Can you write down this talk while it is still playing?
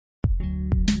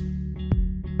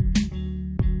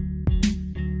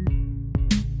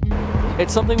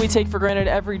It's something we take for granted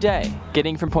every day,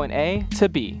 getting from point A to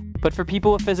B. But for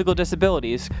people with physical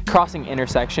disabilities, crossing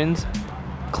intersections,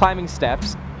 climbing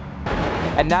steps,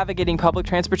 and navigating public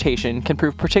transportation can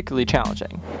prove particularly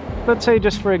challenging. Let's say,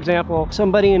 just for example,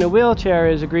 somebody in a wheelchair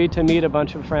has agreed to meet a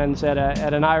bunch of friends at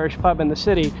an Irish pub in the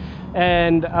city,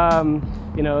 and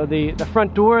you know, the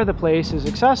front door of the place is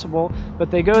accessible,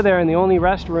 but they go there and the only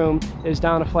restroom is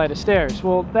down a flight of stairs.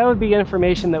 Well, that would be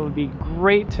information that would be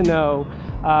great to know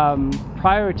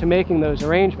prior to making those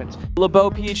arrangements.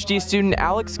 LeBow Ph.D. student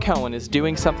Alex Cohen is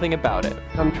doing something about it.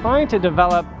 I'm trying to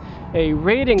develop a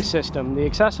rating system, the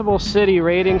accessible city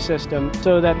rating system,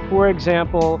 so that, for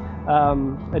example,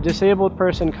 a disabled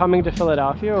person coming to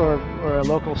Philadelphia or a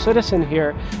local citizen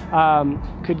here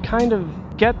could kind of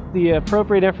get the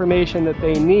appropriate information that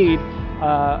they need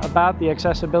about the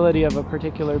accessibility of a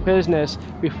particular business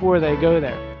before they go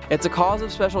there. It's a cause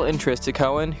of special interest to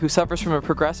Cohen, who suffers from a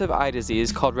progressive eye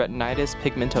disease called retinitis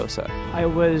pigmentosa. I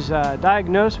was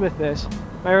diagnosed with this in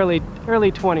my early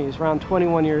 20s, around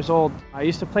 21 years old. I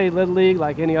used to play Little League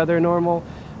like any other normal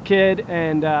kid,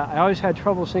 and I always had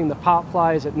trouble seeing the pop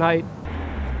flies at night.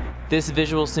 This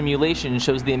visual simulation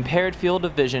shows the impaired field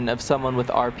of vision of someone with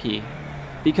RP.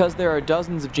 Because there are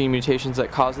dozens of gene mutations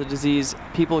that cause the disease,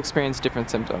 people experience different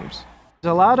symptoms.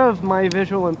 A lot of my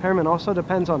visual impairment also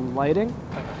depends on lighting.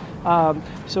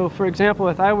 So, for example,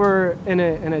 if I were in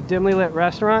a dimly lit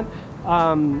restaurant,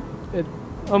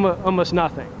 almost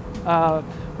nothing.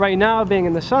 Right now, being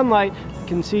in the sunlight, you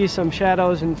can see some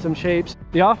shadows and some shapes.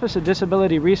 The Office of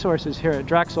Disability Resources here at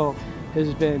Drexel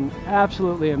has been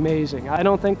absolutely amazing. I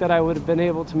don't think that I would have been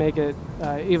able to make it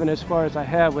even as far as I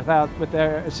have with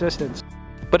their assistance.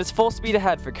 But it's full speed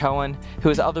ahead for Cohen, who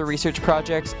has other research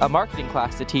projects, a marketing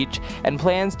class to teach, and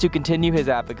plans to continue his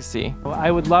advocacy.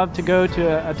 I would love to go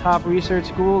to a top research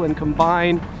school and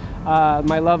combine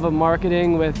my love of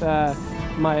marketing with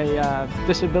my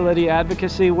disability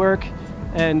advocacy work,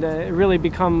 and really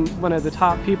become one of the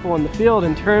top people in the field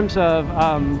in terms of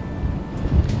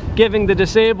giving the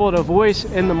disabled a voice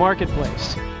in the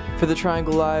marketplace. For the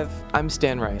Triangle Live, I'm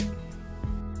Stan Wright.